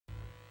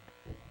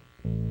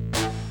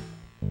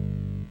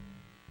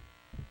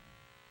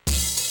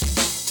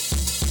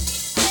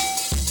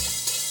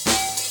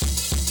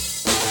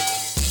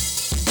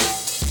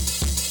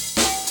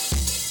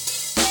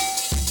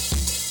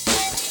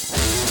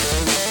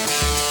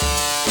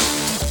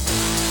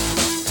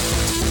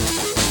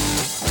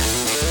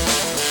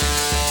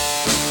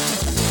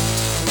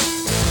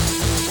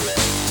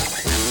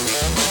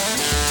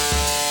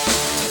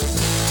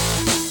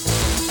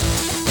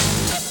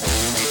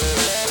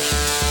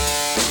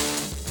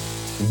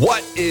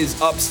What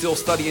is up, Still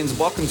Studyins?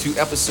 Welcome to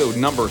episode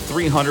number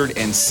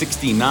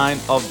 369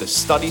 of the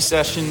study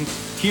session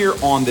here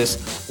on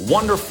this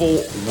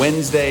wonderful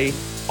Wednesday,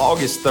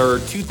 August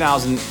 3rd,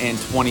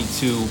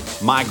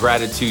 2022. My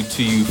gratitude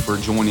to you for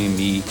joining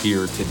me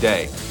here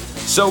today.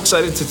 So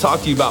excited to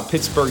talk to you about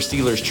Pittsburgh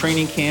Steelers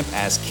training camp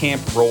as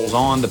camp rolls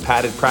on. The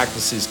padded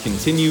practices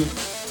continue.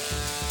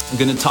 I'm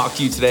going to talk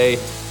to you today,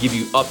 give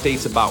you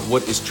updates about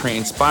what is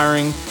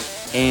transpiring,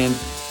 and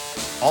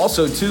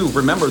also, too,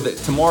 remember that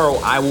tomorrow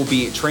I will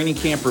be at training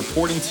camp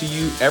reporting to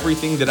you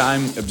everything that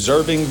I'm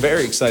observing.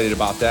 Very excited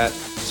about that.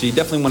 So you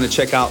definitely want to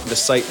check out the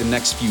site the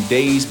next few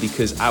days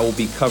because I will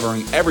be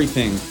covering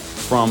everything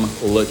from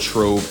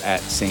Latrobe at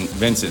St.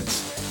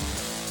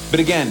 Vincent's. But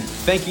again,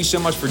 thank you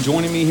so much for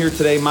joining me here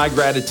today. My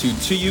gratitude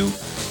to you.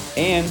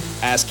 And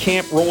as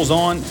camp rolls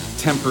on,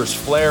 tempers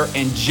flare.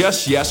 And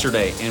just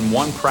yesterday in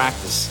one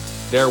practice,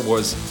 there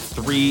was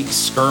 3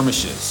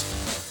 skirmishes.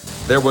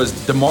 There was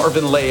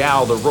DeMarvin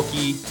Leal, the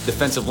rookie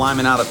defensive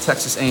lineman out of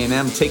Texas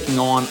A&M, taking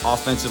on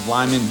offensive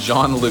lineman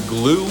John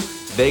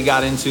LeGlue. They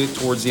got into it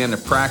towards the end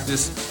of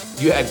practice.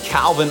 You had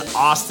Calvin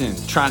Austin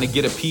trying to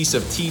get a piece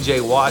of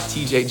TJ Watt.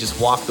 TJ just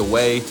walked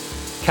away.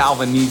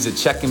 Calvin needs to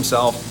check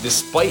himself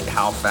despite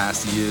how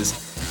fast he is.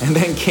 And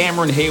then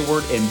Cameron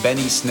Hayward and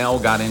Benny Snell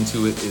got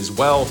into it as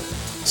well.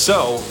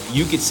 So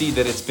you could see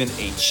that it's been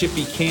a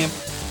chippy camp.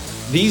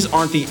 These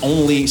aren't the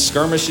only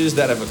skirmishes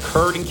that have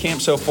occurred in camp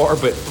so far,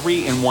 but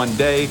 3 in one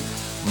day,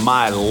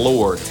 my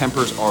Lord,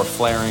 tempers are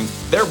flaring.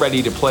 They're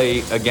ready to play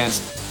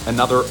against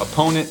another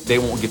opponent. They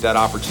won't get that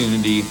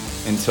opportunity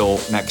until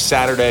next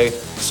Saturday.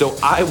 So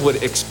I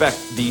would expect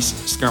these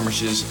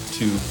skirmishes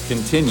to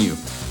continue.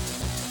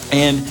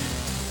 And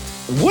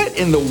what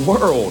in the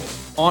world,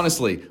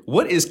 honestly,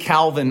 what is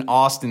Calvin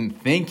Austin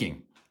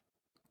thinking?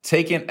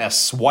 Taking a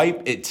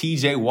swipe at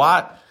TJ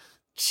Watt?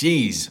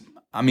 Jeez,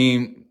 I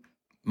mean,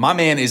 my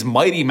man is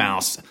Mighty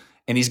Mouse,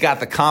 and he's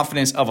got the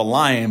confidence of a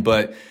lion,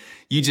 but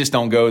you just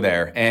don't go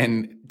there.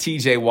 And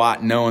TJ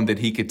Watt, knowing that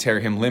he could tear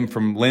him limb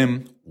from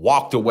limb,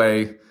 walked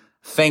away.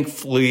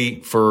 Thankfully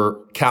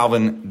for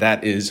Calvin,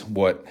 that is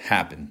what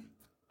happened.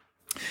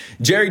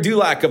 Jerry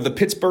Dulac of the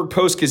Pittsburgh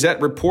Post-Gazette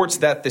reports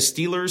that the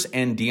Steelers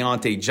and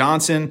Deontay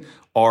Johnson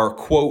are,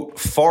 quote,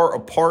 far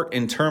apart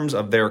in terms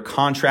of their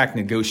contract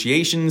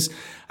negotiations.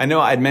 I know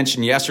I had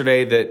mentioned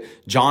yesterday that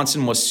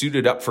Johnson was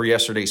suited up for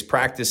yesterday's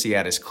practice. He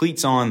had his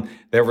cleats on.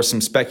 There was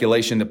some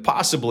speculation that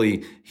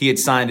possibly he had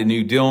signed a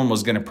new deal and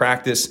was going to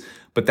practice,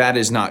 but that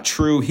is not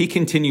true. He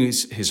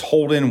continues his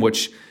hold-in,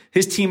 which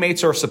his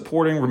teammates are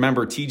supporting.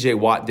 Remember, TJ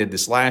Watt did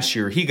this last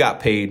year. He got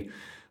paid.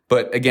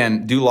 But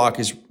again, Dulac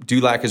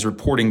is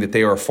reporting that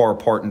they are far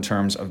apart in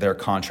terms of their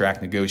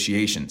contract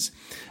negotiations.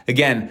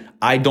 Again,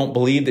 I don't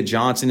believe that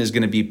Johnson is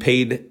going to be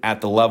paid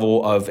at the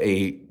level of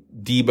a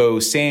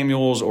Deebo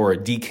Samuels or a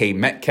DK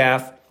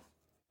Metcalf.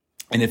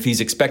 And if he's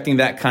expecting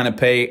that kind of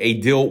pay, a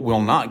deal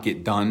will not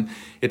get done.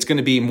 It's going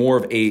to be more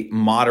of a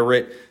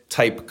moderate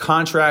type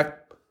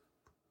contract.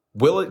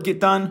 Will it get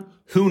done?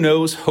 Who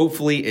knows?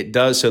 Hopefully it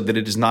does so that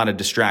it is not a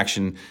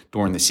distraction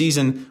during the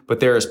season. But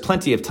there is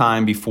plenty of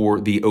time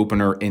before the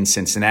opener in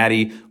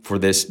Cincinnati for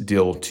this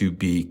deal to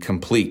be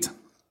complete.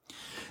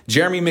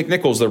 Jeremy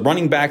McNichols, the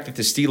running back that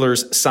the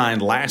Steelers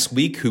signed last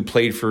week, who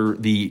played for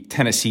the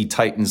Tennessee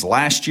Titans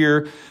last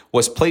year,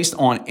 was placed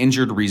on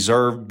injured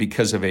reserve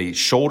because of a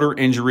shoulder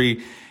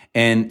injury.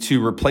 And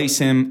to replace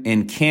him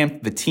in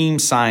camp, the team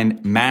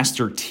signed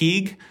Master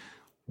Teague.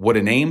 What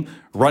a name.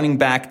 Running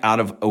back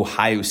out of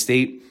Ohio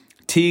State.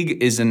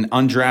 Teague is an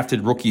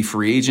undrafted rookie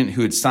free agent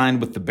who had signed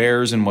with the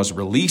Bears and was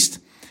released.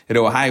 At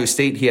Ohio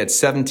State, he had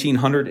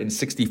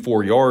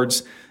 1,764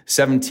 yards,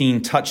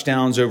 17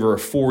 touchdowns over a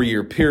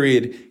 4-year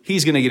period.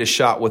 He's going to get a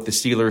shot with the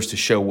Steelers to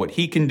show what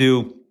he can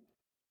do,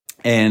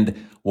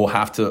 and we'll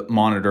have to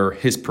monitor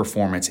his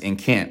performance in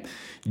camp.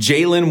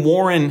 Jaylen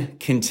Warren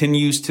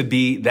continues to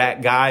be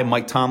that guy.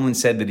 Mike Tomlin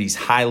said that he's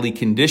highly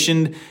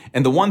conditioned.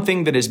 And the one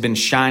thing that has been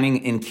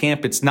shining in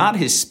camp, it's not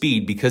his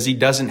speed because he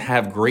doesn't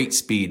have great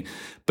speed,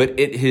 but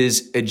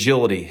his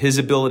agility, his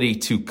ability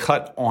to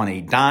cut on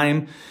a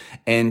dime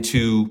and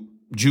to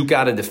juke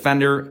out a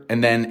defender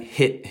and then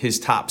hit his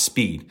top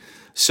speed.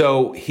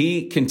 So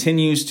he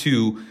continues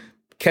to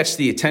catch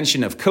the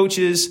attention of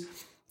coaches.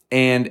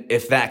 And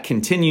if that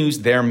continues,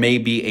 there may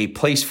be a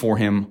place for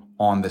him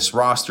on this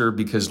roster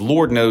because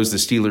Lord knows the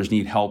Steelers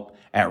need help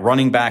at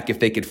running back. If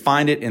they could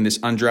find it in this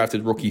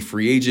undrafted rookie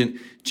free agent,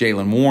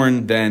 Jaylen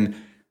Warren, then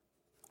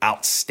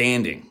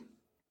outstanding.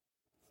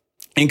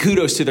 And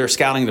kudos to their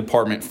scouting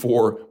department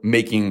for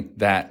making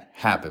that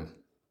happen.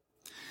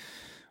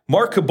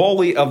 Mark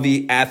Kaboly of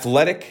The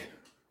Athletic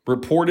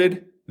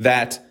reported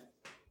that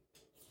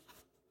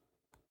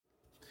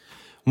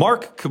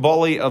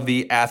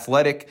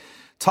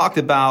talked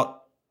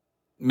about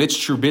Mitch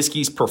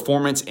Trubisky's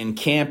performance in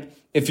camp.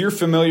 If you're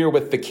familiar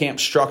with the camp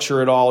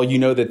structure at all, you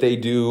know that they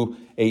do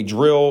a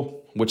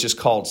drill, which is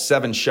called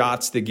 7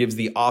 shots, that gives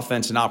the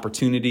offense an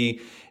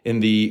opportunity in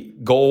the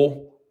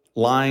goal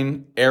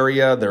line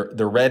area,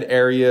 the red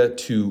area,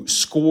 to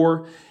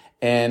score.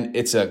 and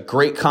it's a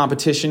great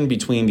competition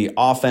between the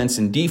offense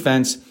and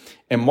defense.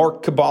 And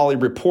Mark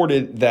Kaboly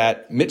reported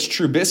that Mitch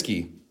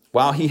Trubisky,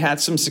 while he had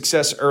some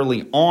success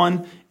early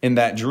on in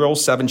that drill,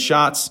 7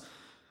 shots,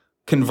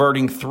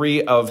 converting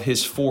 3 of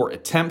his 4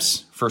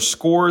 attempts for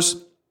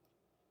scores,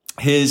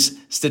 his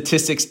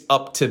statistics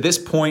up to this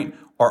point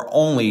are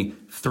only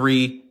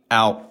 3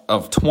 out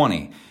of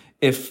 20.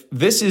 If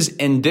this is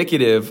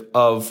indicative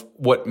of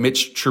what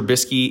Mitch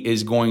Trubisky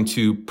is going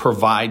to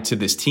provide to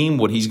this team,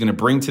 what he's going to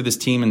bring to this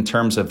team in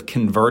terms of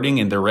converting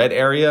in the red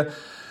area,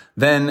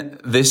 then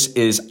this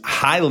is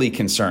highly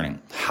concerning.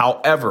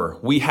 However,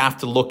 we have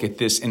to look at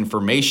this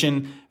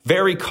information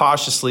very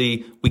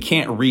cautiously. We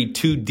can't read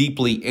too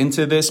deeply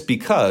into this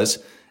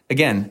because,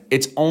 again,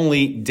 it's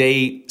only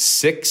day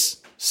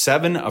 6,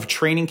 7 of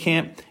training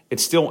camp.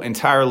 It's still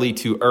entirely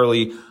too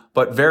early,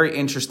 but very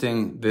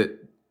interesting that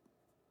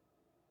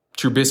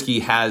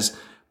Trubisky has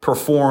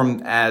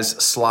performed as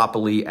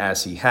sloppily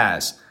as he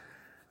has.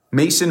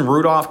 Mason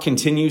Rudolph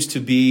continues to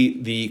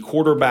be the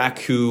quarterback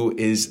who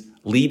is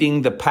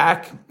leading the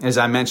pack, as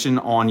I mentioned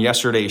on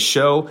yesterday's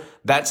show.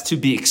 That's to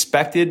be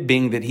expected,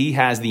 being that he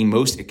has the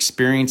most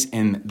experience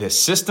in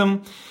this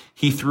system.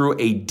 He threw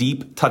a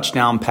deep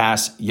touchdown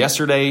pass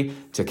yesterday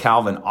to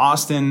Calvin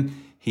Austin.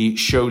 He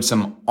showed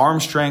some arm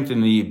strength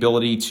and the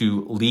ability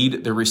to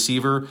lead the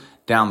receiver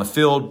down the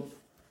field.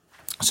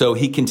 So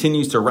he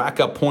continues to rack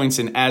up points.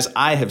 And as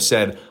I have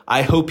said,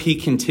 I hope he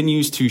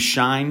continues to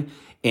shine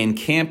in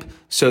camp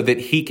so that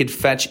he could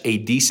fetch a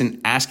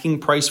decent asking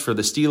price for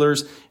the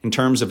Steelers in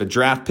terms of a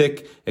draft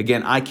pick.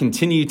 Again, I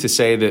continue to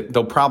say that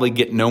they'll probably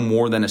get no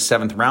more than a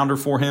 7th rounder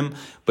for him.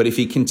 But if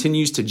he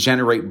continues to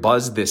generate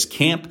buzz this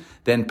camp,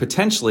 then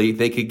potentially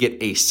they could get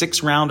a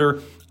 6th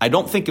rounder. I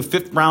don't think a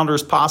 5th rounder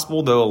is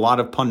possible, though a lot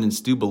of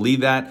pundits do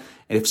believe that.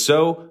 And if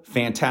so,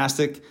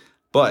 fantastic.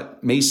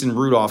 But Mason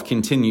Rudolph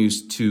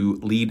continues to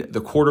lead the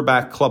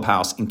quarterback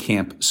clubhouse in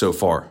camp so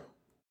far.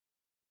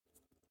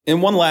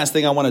 And one last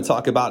thing I want to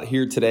talk about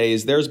here today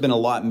is there's been a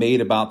lot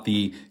made about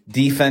the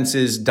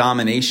defense's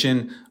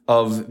domination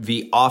of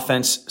the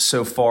offense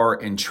so far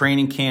in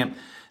training camp.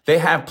 They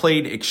have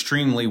played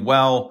extremely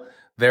well.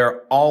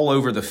 They're all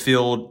over the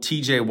field.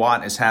 TJ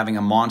Watt is having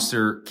a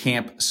monster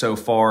camp so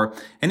far.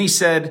 And he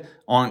said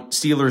on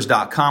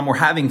Steelers.com, we're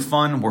having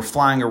fun. We're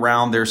flying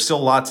around. There's still a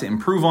lot to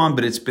improve on,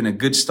 but it's been a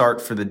good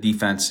start for the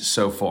defense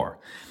so far.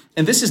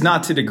 And this is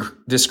not to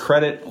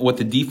discredit what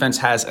the defense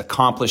has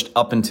accomplished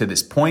up until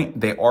this point.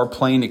 They are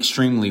playing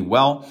extremely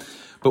well.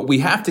 But we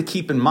have to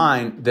keep in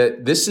mind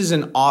that this is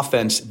an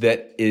offense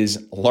that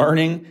is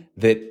learning,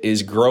 that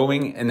is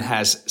growing, and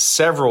has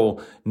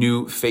several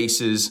new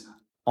faces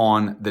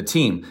on the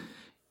team.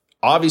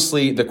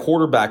 Obviously, the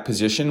quarterback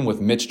position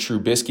with Mitch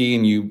Trubisky,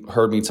 and you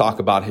heard me talk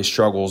about his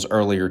struggles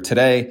earlier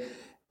today.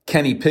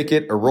 Kenny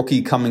Pickett, a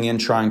rookie coming in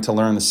trying to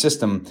learn the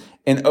system.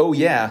 And oh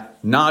yeah,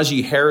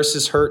 Najee Harris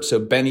is hurt, so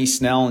Benny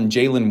Snell and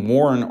Jaylen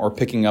Warren are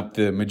picking up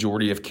the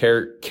majority of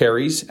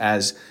carries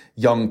as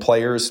young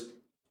players.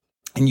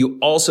 And you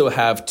also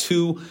have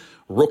 2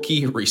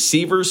 rookie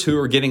receivers who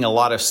are getting a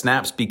lot of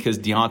snaps because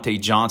Deontay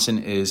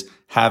Johnson is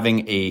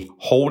having a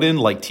hold-in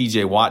like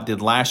TJ Watt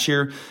did last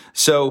year.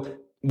 So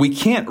we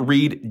can't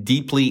read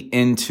deeply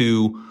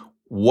into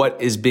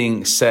what is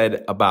being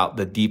said about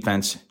the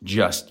defense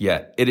just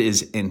yet. It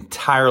is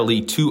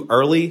entirely too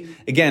early.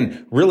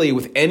 Again, really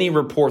with any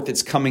report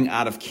that's coming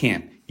out of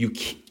camp, you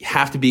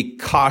have to be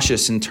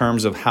cautious in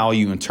terms of how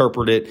you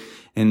interpret it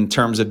in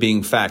terms of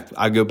being fact.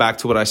 I go back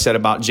to what I said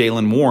about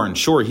Jaylen Warren.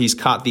 Sure, he's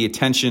caught the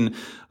attention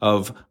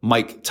of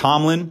Mike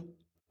Tomlin.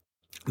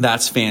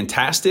 That's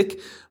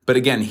fantastic. But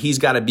again, he's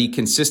got to be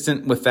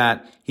consistent with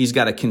that. He's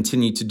got to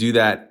continue to do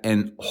that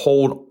and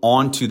hold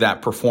on to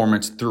that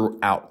performance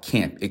throughout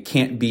camp. It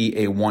can't be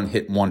a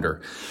one-hit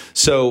wonder.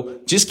 So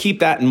just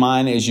keep that in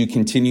mind as you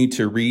continue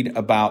to read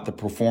about the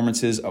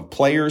performances of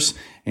players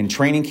in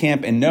training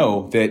camp and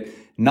know that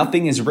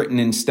nothing is written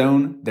in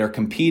stone. They're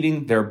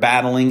competing, they're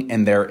battling,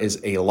 and there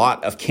is a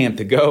lot of camp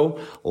to go,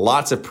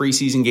 lots of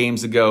preseason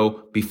games to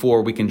go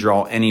before we can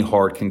draw any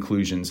hard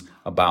conclusions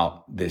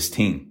about this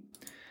team.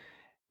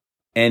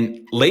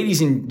 And ladies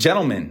and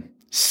gentlemen,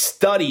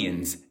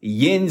 studyins,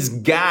 yins,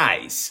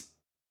 guys,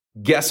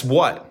 guess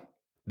what?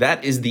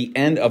 That is the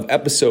end of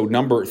episode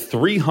number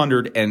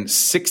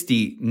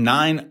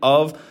 369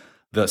 of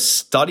the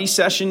study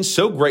session.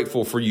 So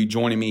grateful for you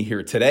joining me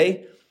here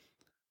today.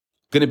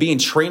 Going to be in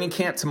training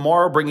camp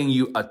tomorrow, bringing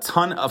you a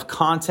ton of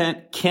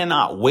content.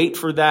 Cannot wait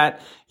for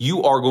that.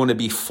 You are going to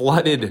be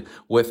flooded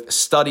with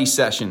study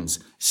sessions,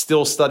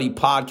 Still Study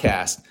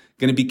podcast.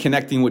 Going to be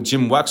connecting with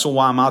Jim Wexell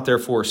while I'm out there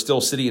for a Still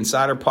City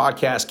Insider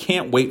podcast.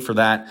 Can't wait for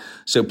that.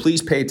 So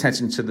please pay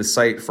attention to the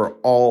site for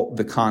all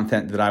the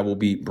content that I will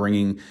be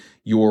bringing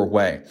your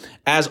way.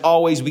 As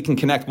always, we can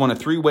connect one of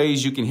 3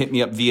 ways. You can hit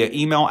me up via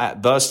email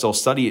at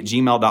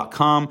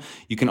thestillstudy@gmail.com.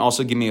 You can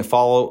also give me a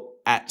follow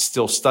at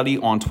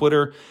stillstudy on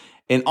Twitter.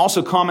 And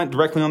also comment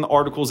directly on the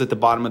articles at the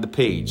bottom of the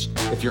page.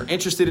 If you're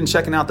interested in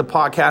checking out the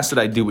podcast that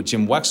I do with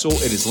Jim Wexell,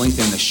 it is linked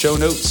in the show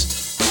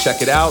notes.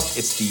 Check it out.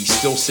 It's the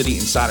Still City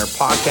Insider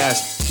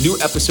podcast. New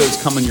episodes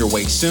coming your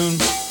way soon.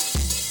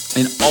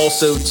 And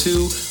also,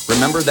 too,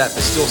 remember that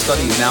the Still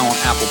Study is now on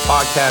Apple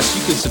Podcasts.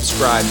 You can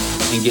subscribe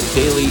and get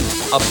daily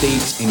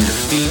updates in your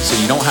feed so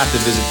you don't have to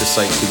visit the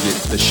site to get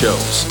the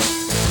shows.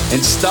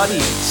 And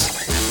studies,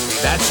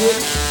 that's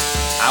it.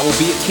 I will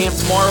be at camp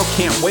tomorrow.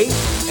 Can't wait.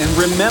 And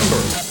remember,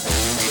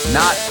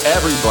 not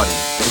everybody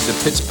is a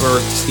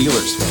Pittsburgh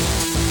Steelers fan,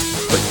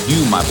 but you,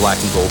 my black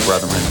and gold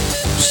brethren,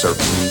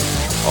 certainly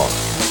are.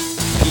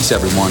 Peace,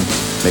 everyone.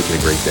 Make it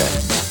a great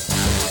day.